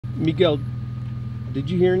Miguel, did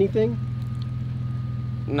you hear anything?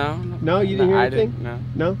 No. No, you didn't hear anything?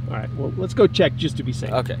 Didn't, no. All right, well, let's go check just to be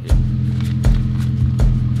safe. Okay. Yeah.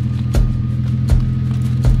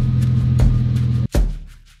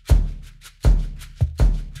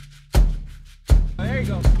 There you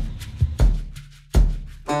go.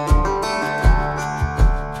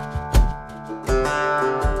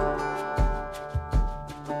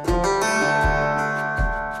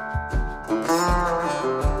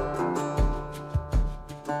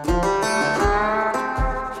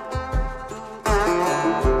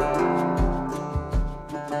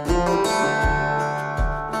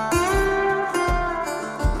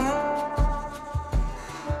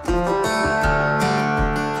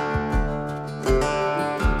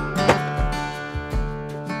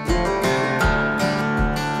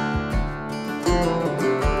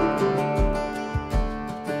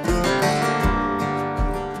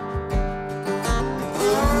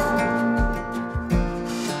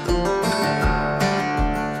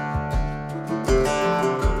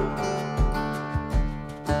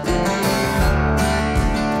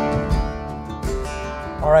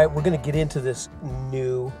 All right, we're gonna get into this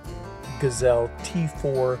new Gazelle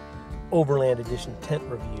T4 Overland Edition tent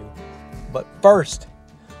review. But first,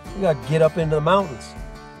 we gotta get up into the mountains.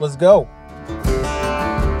 Let's go.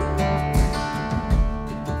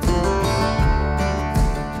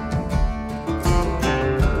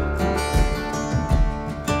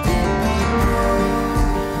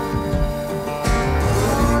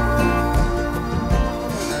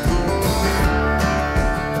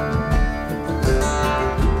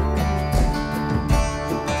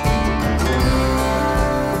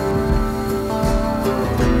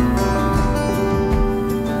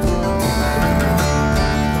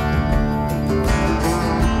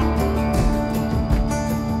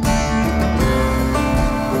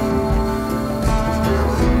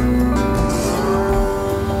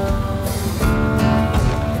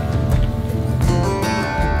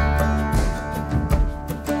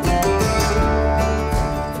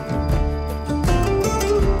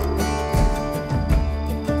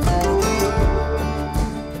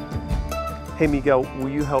 Hey Miguel, will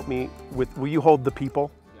you help me with, will you hold the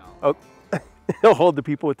people? No. Oh, he'll hold the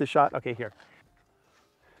people with the shot? Okay, here.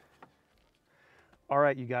 All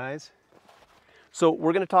right, you guys. So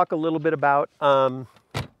we're gonna talk a little bit about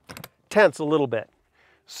tents a little bit.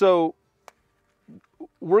 So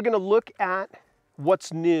we're gonna look at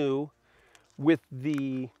what's new with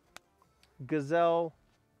the Gazelle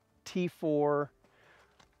T4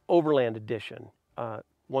 Overland Edition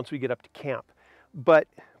once we get up to camp. But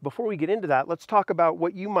before we get into that, let's talk about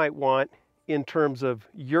what you might want in terms of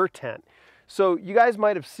your tent. So you guys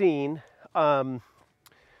might have seen,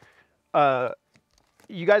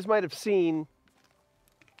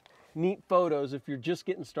 neat photos if you're just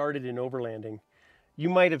getting started in overlanding. You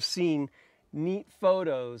might have seen neat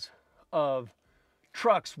photos of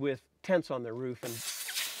trucks with tents on their roof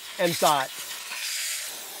and thought,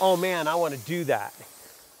 oh man, I want to do that.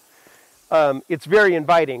 It's very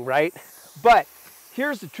inviting, right? But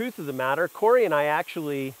here's the truth of the matter. Corey and I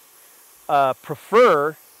actually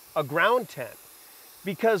prefer a ground tent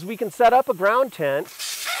because we can set up a ground tent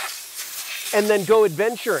and then go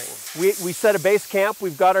adventuring. We set a base camp.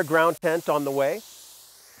 We've got our ground tent on the way.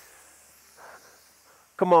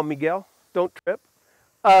 Come on, Miguel, don't trip.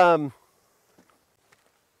 And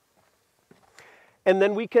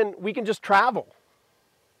then we can just travel.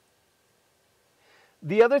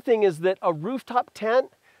 The other thing is that a rooftop tent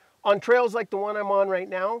on trails like the one I'm on right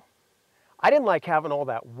now, I didn't like having all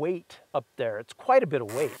that weight up there. It's quite a bit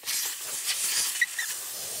of weight.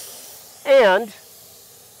 And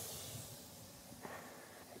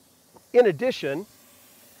in addition,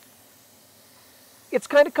 it's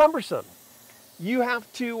kind of cumbersome. You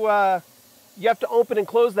have to open and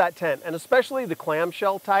close that tent, and especially the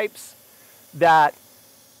clamshell types that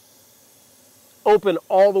open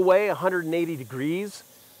all the way 180 degrees.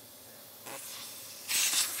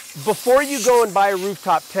 Before you go and buy a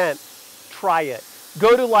rooftop tent, try it.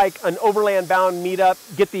 Go to like an Overland Bound meetup,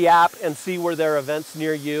 get the app and see where there are events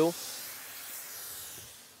near you.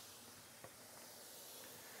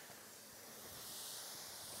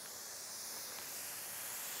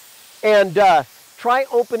 And try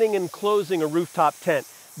opening and closing a rooftop tent.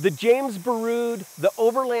 The James Baroud, the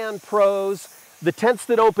Overland Pros, the tents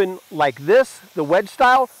that open like this, the wedge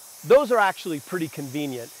style, those are actually pretty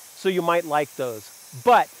convenient. So you might like those.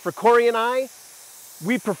 But for Corey and I,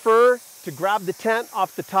 we prefer to grab the tent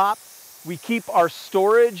off the top. We keep our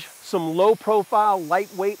storage, some low profile,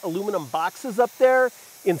 lightweight aluminum boxes up there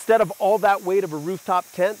instead of all that weight of a rooftop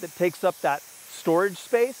tent that takes up that storage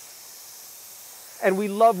space. And we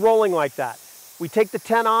love rolling like that. We take the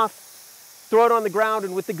tent off, throw it on the ground,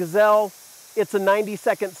 and with the Gazelle, it's a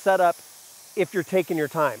 90-second setup if you're taking your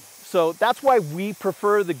time. So that's why we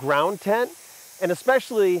prefer the ground tent, and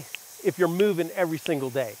especially if you're moving every single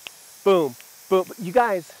day. Boom, boom. You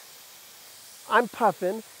guys, I'm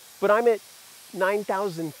puffing, but I'm at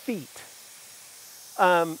 9,000 feet.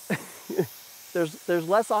 There's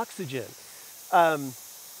less oxygen.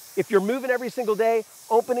 If you're moving every single day,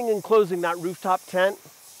 opening and closing that rooftop tent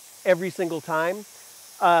every single time,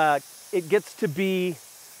 it gets to be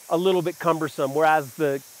a little bit cumbersome. Whereas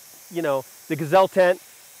the Gazelle tent,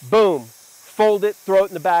 boom, fold it, throw it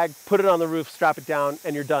in the bag, put it on the roof, strap it down,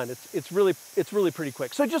 and you're done. It's really pretty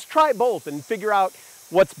quick. So just try both and figure out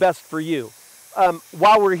what's best for you.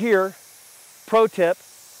 While we're here, pro tip,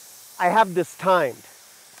 I have this timed.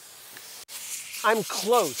 I'm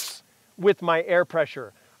close with my air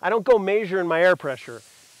pressure. I don't go measuring my air pressure.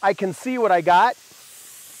 I can see what I got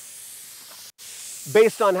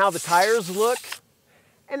based on how the tires look,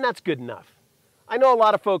 and that's good enough. I know a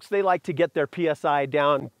lot of folks, they like to get their PSI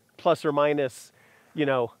down plus or minus,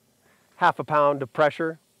 half a pound of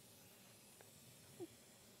pressure.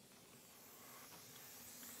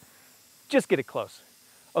 Just get it close.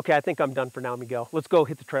 Okay, I think I'm done for now, Miguel. Let's go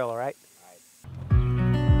hit the trail, all right?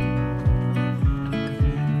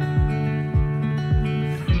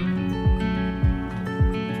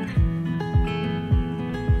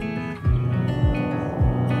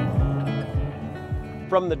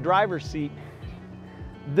 From the driver's seat,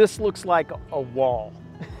 this looks like a wall.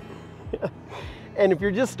 And if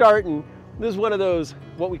you're just starting, this is one of those,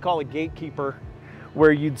 what we call a gatekeeper,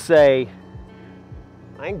 where you'd say,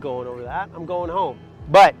 I ain't going over that, I'm going home.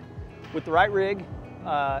 But with the right rig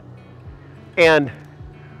and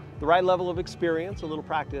the right level of experience, a little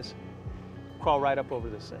practice, crawl right up over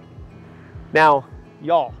this thing. Now,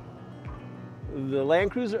 y'all, the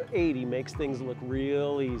Land Cruiser 80 makes things look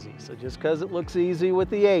real easy. So just because it looks easy with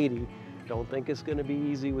the 80, don't think it's going to be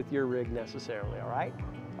easy with your rig necessarily, all right?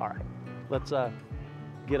 All right, let's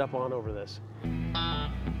get up on over this.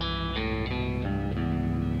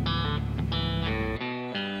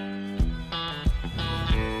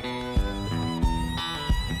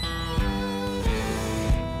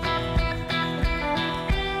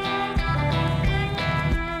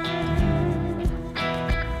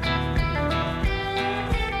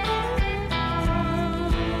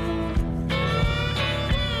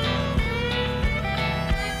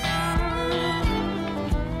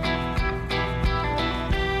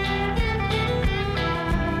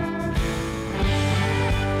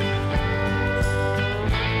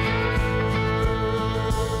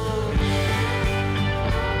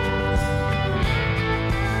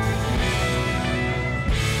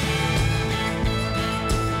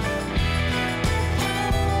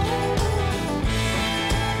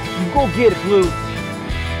 Go get it, Blue.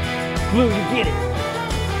 Blue, you get it.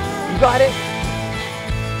 You got it?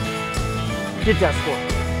 Get that score.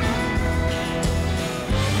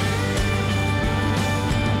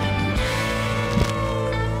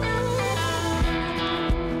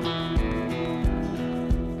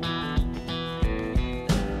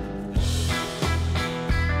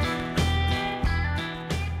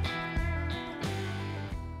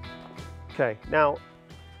 Okay, now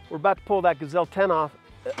we're about to pull that Gazelle 10 off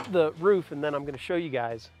the roof, and then I'm going to show you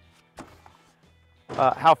guys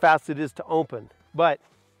how fast it is to open. But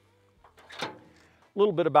a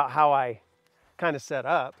little bit about how I kind of set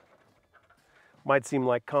up. Might seem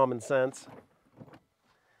like common sense.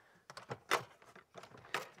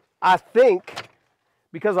 I think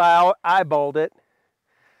because I eyeballed it,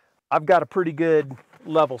 I've got a pretty good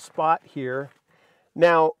level spot here.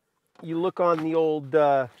 Now, you look on the old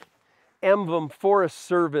Emblem Forest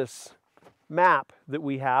Service map that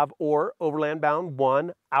we have, or Overland Bound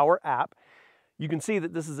 1, our app, you can see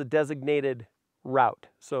that this is a designated route.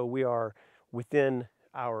 So we are within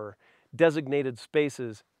our designated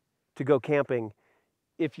spaces to go camping,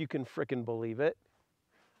 if you can frickin' believe it.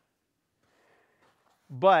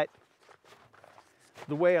 But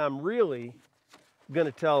the way I'm really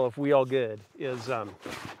gonna tell if we all good is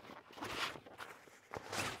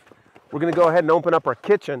we're gonna go ahead and open up our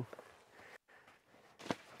kitchen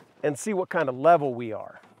and see what kind of level we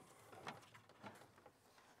are.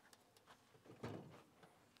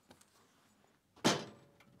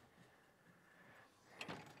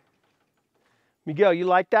 Miguel, you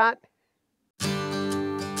like that?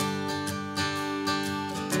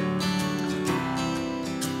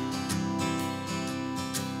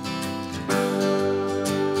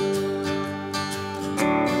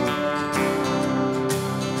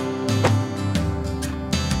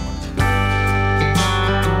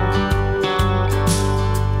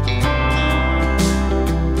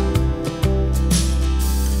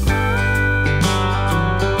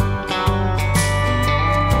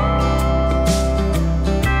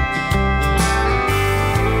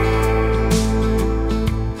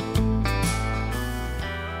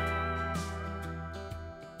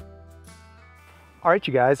 All right,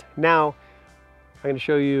 you guys, now I'm going to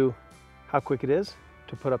show you how quick it is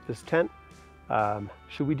to put up this tent.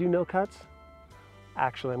 Should we do no cuts?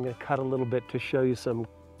 Actually, I'm going to cut a little bit to show you some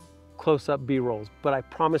close-up B-rolls, but I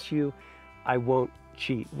promise you I won't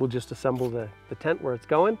cheat. We'll just assemble the tent where it's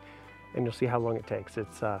going, and you'll see how long it takes.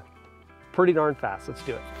 It's pretty darn fast. Let's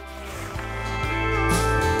do it.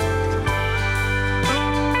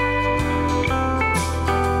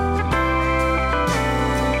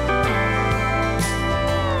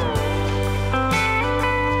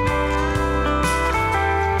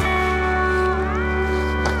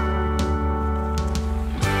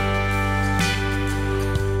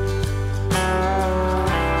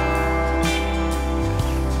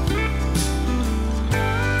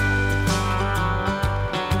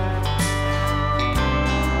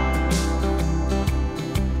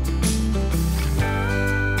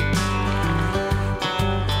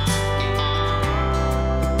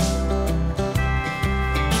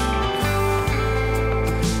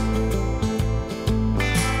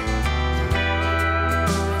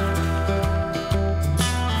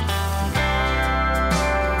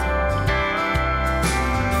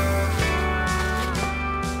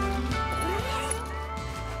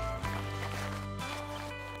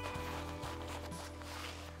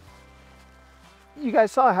 You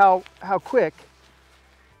guys saw how quick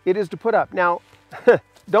it is to put up. Now,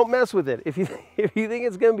 don't mess with it. If you think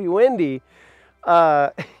it's going to be windy,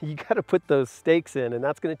 you got to put those stakes in, and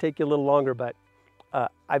that's going to take you a little longer. But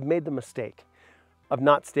I've made the mistake of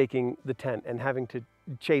not staking the tent and having to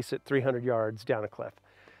chase it 300 yards down a cliff.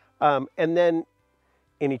 And then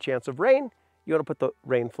any chance of rain, you want to put the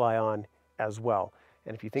rain fly on as well.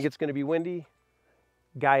 And if you think it's going to be windy,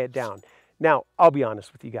 guy it down. Now, I'll be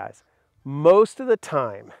honest with you guys. Most of the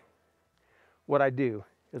time, what I do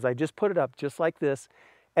is I just put it up just like this,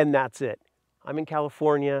 and that's it. I'm in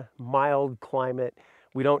California, mild climate.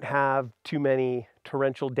 We don't have too many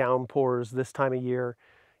torrential downpours this time of year.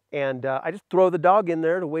 And I just throw the dog in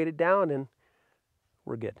there to weight it down, and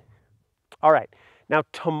we're good. All right, now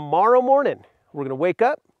tomorrow morning, we're gonna wake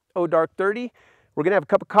up, dark 30. We're gonna have a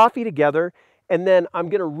cup of coffee together, and then I'm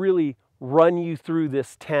gonna really run you through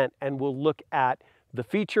this tent, and we'll look at the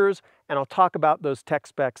features, and I'll talk about those tech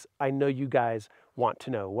specs I know you guys want to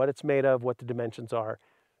know, what it's made of, what the dimensions are,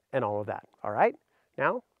 and all of that. All right,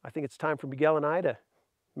 now I think it's time for Miguel and I to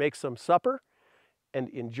make some supper and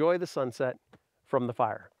enjoy the sunset from the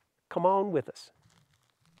fire. Come on with us.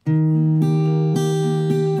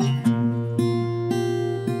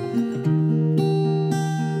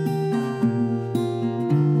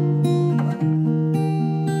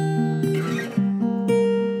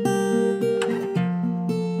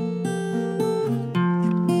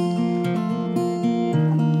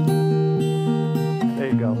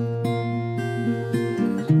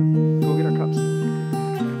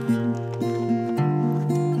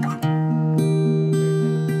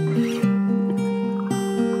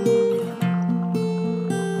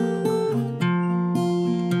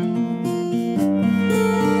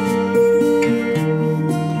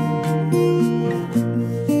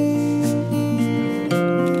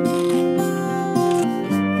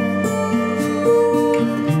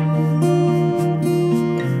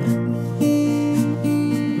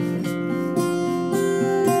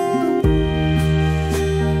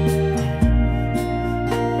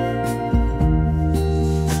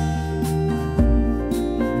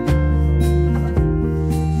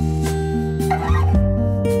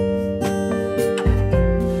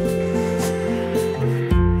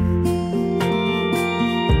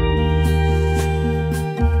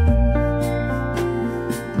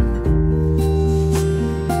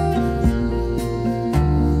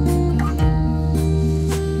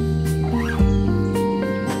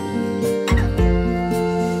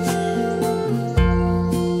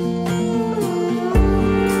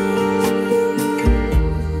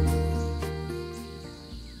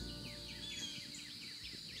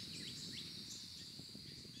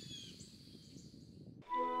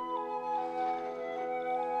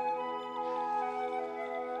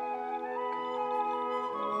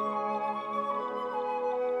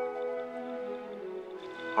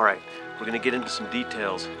 All right, we're gonna get into some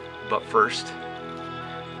details, but first,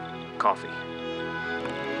 coffee.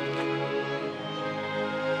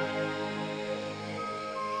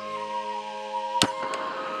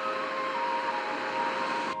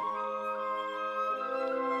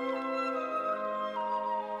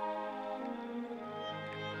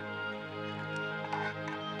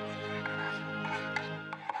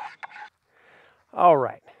 All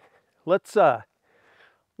right, let's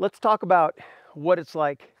talk about what it's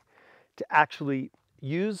like to actually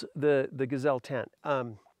use the Gazelle tent.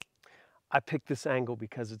 I picked this angle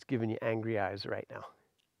because it's giving you angry eyes right now.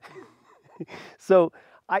 So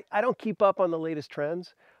I don't keep up on the latest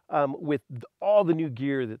trends with all the new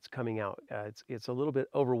gear that's coming out. It's a little bit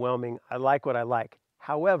overwhelming. I like what I like.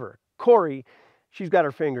 However, Corey, she's got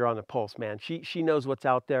her finger on the pulse, man. She knows what's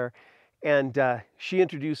out there, and she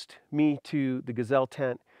introduced me to the Gazelle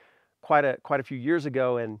tent quite a few years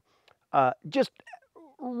ago, and just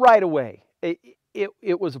right away,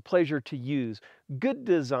 it was a pleasure to use. Good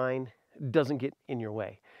design doesn't get in your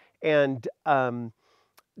way, and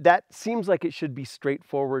that seems like it should be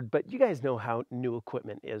straightforward, but you guys know how new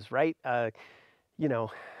equipment is, right? You know,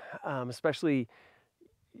 especially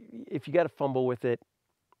if you got to fumble with it,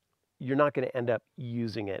 you're not going to end up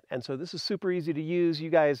using it. And so this is super easy to use. You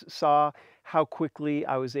guys saw how quickly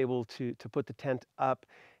I was able to put the tent up,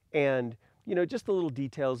 and you know, just the little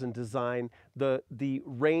details in design, the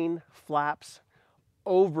rain flaps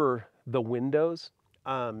over the windows,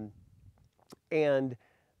 and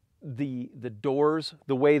the doors,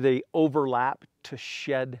 the way they overlap to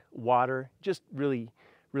shed water, just really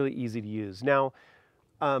easy to use. Now,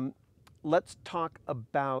 let's talk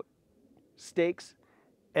about stakes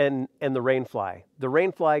and the rainfly. The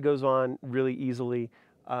rainfly goes on really easily.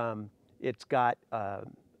 It's got a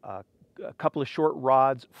couple of short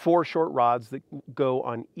rods, 4 short rods that go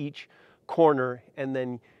on each corner, and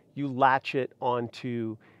then you latch it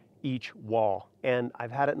onto each wall. And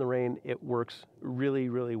I've had it in the rain. It works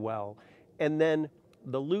really well. And then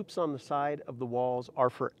the loops on the side of the walls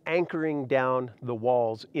are for anchoring down the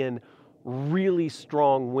walls in really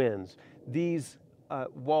strong winds. These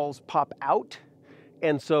walls pop out,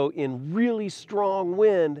 and so in really strong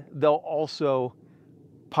wind, they'll also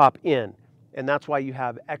pop in. And that's why you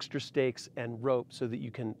have extra stakes and rope, so that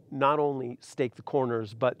you can not only stake the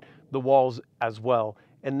corners, but the walls as well.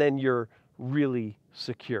 And then you're really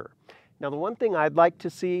secure. Now, the one thing I'd like to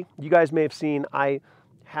see, you guys may have seen, I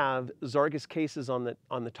have Zargus cases on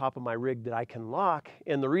the top of my rig that I can lock.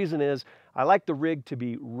 And the reason is I like the rig to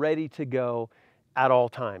be ready to go at all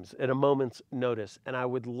times, at a moment's notice. And I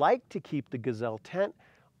would like to keep the Gazelle tent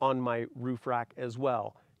on my roof rack as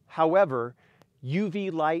well. However,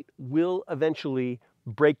 UV light will eventually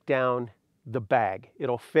break down the bag.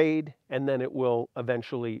 It'll fade, and then it will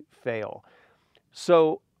eventually fail.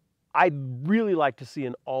 So I'd really like to see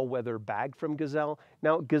an all-weather bag from Gazelle.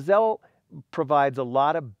 Now, Gazelle provides a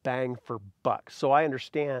lot of bang for buck, so I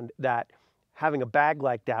understand that having a bag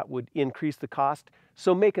like that would increase the cost,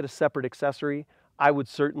 so make it a separate accessory. I would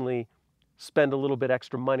certainly spend a little bit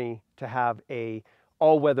extra money to have a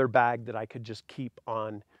all-weather bag that I could just keep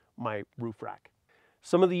on my roof rack.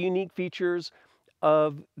 Some of the unique features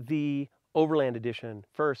of the Overland Edition.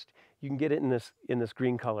 First, you can get it in this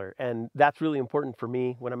green color, and that's really important for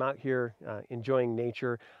me when I'm out here enjoying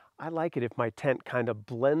nature. I like it if my tent kind of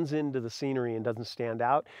blends into the scenery and doesn't stand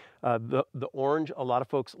out. The orange, a lot of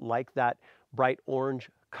folks like that bright orange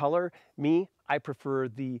color. Me, I prefer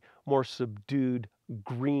the more subdued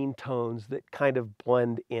green tones that kind of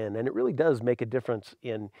blend in, and it really does make a difference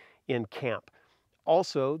in camp.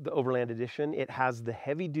 Also, the Overland Edition, it has the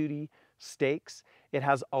heavy-duty stakes. It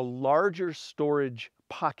has a larger storage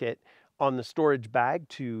pocket on the storage bag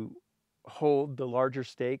to hold the larger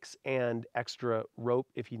stakes and extra rope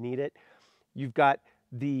if you need it. You've got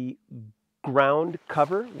the ground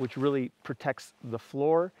cover, which really protects the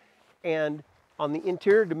floor. And on the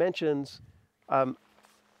interior dimensions, the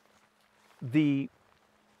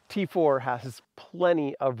T4 has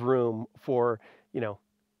plenty of room for, you know,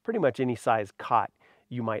 pretty much any size cot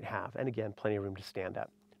you might have. And again, plenty of room to stand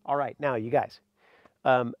up. All right, now you guys,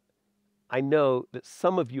 I know that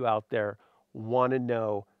some of you out there want to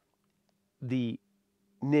know the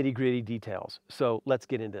nitty-gritty details. So let's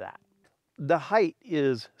get into that. The height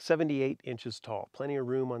is 78 inches tall, plenty of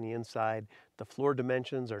room on the inside. The floor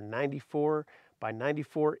dimensions are 94 by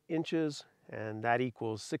 94 inches, and that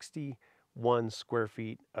equals 61 square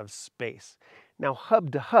feet of space. Now,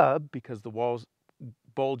 hub to hub, because the walls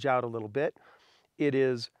bulge out a little bit, it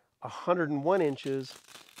is 101 inches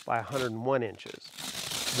by 101 inches.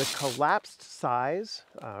 The collapsed size,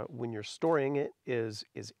 when you're storing it, is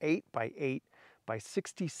 8 by 8 by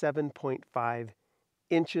 67.5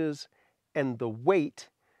 inches, and the weight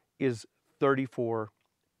is 34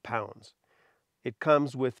 pounds. It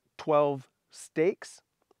comes with 12 stakes.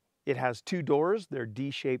 It has 2 doors. They're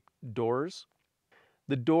D-shaped doors.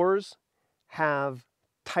 The doors have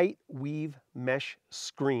tight weave mesh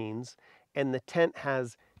screens, and the tent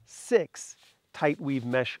has 6 tight weave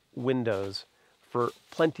mesh windows for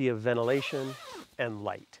plenty of ventilation and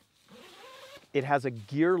light. It has a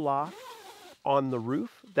gear loft on the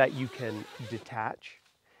roof that you can detach,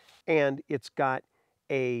 and it's got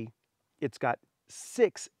a It's got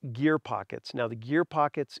 6 gear pockets. Now the gear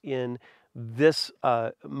pockets in this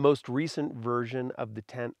most recent version of the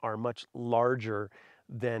tent are much larger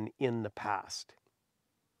than in the past.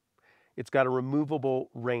 It's got a removable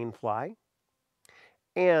rain fly.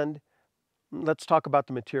 And let's talk about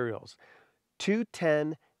the materials.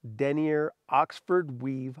 210 denier Oxford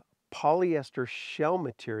weave polyester shell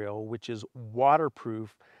material, which is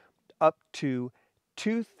waterproof up to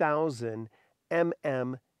 2000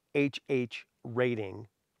 mmHh rating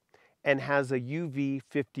and has a UV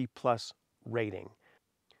 50+ rating.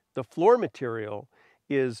 The floor material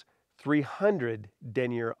is 300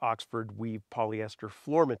 denier Oxford weave polyester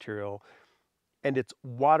floor material, and it's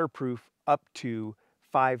waterproof up to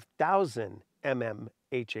 5000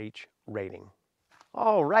 mmHh rating.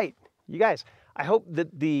 All right, you guys, I hope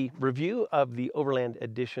that the review of the Overland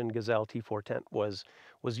Edition Gazelle T4 tent was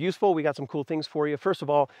useful. We got some cool things for you. First of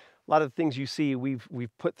all, a lot of the things you see we've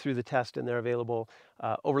put through the test, and they're available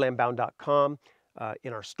overlandbound.com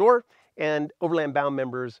in our store, and Overland Bound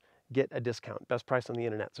members get a discount, best price on the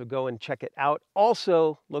internet. So go and check it out.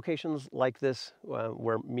 Also, locations like this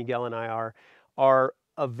where Miguel and I are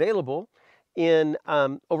available in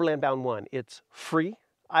Overland Bound 1. It's free,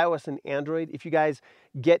 iOS and Android. If you guys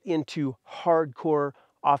get into hardcore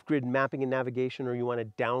off-grid mapping and navigation, or you want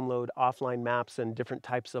to download offline maps and different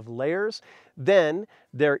types of layers, then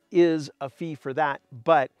there is a fee for that.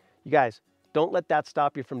 But you guys, don't let that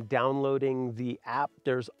stop you from downloading the app.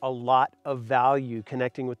 There's a lot of value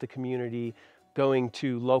connecting with the community, going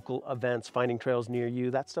to local events, finding trails near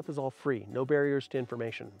you. That stuff is all free. No barriers to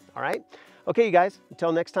information. All right? Okay, you guys,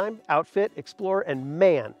 until next time, outfit, explore, and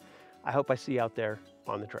man, I hope I see you out there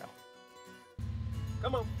on the trail.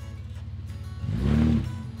 Come on.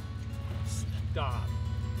 Stop.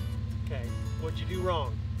 Okay, what'd you do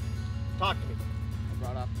wrong? Talk to me. I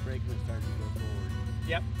brought off the brake when it started to go forward.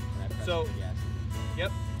 Yep. And I pressed So, the gas.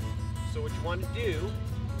 yep. So what you want to do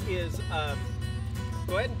is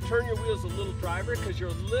go ahead and turn your wheels a little driver, because you're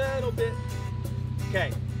a little bit,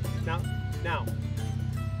 okay. Now,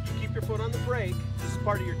 you keep your foot on the brake. This is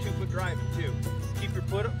part of your 2-foot driving too. Keep your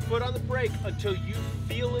foot on the brake until you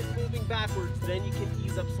feel it moving backwards, then you can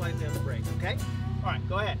ease up slightly on the brake, okay? All right,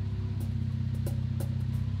 go ahead.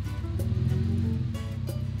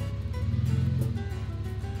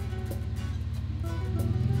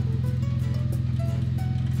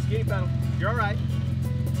 Skinny pedal, you're all right.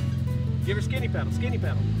 Give her skinny pedal, skinny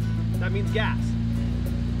pedal. That means gas.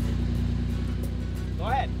 Go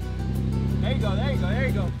ahead. There you go, there you go, there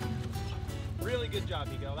you go. Really good job,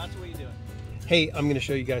 Miguel. That's the way you do it. Hey, I'm gonna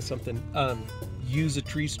show you guys something. Use a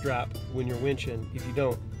tree strap when you're winching. If you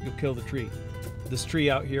don't, you'll kill the tree. This tree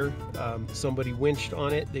out here, somebody winched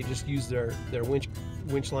on it. They just used their winch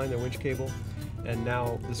line, their winch cable, and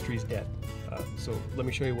now this tree's dead. So let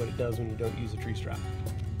me show you what it does when you don't use a tree strap.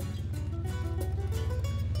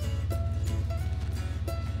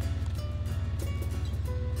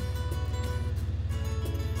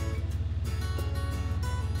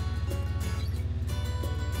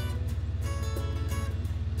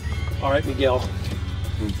 All right, Miguel,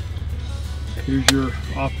 here's your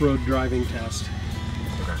off-road driving test.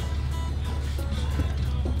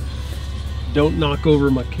 Don't knock over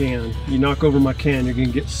my can. You knock over my can, you're gonna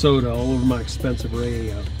get soda all over my expensive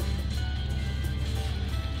radio.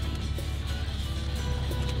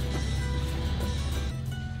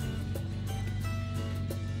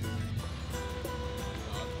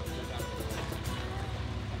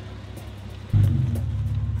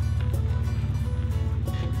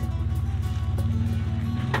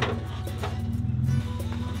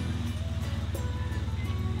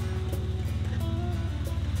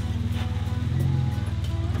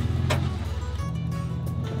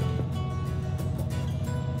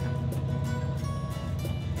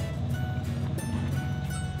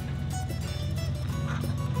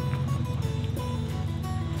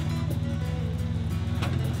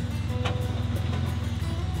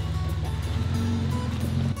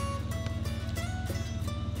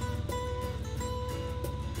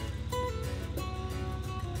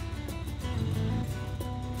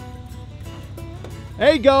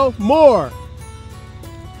 There you go, more.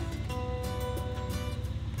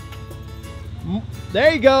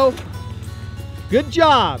 There you go. Good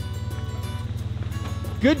job.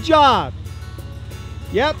 Good job.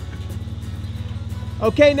 Yep.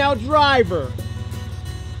 Okay, now driver.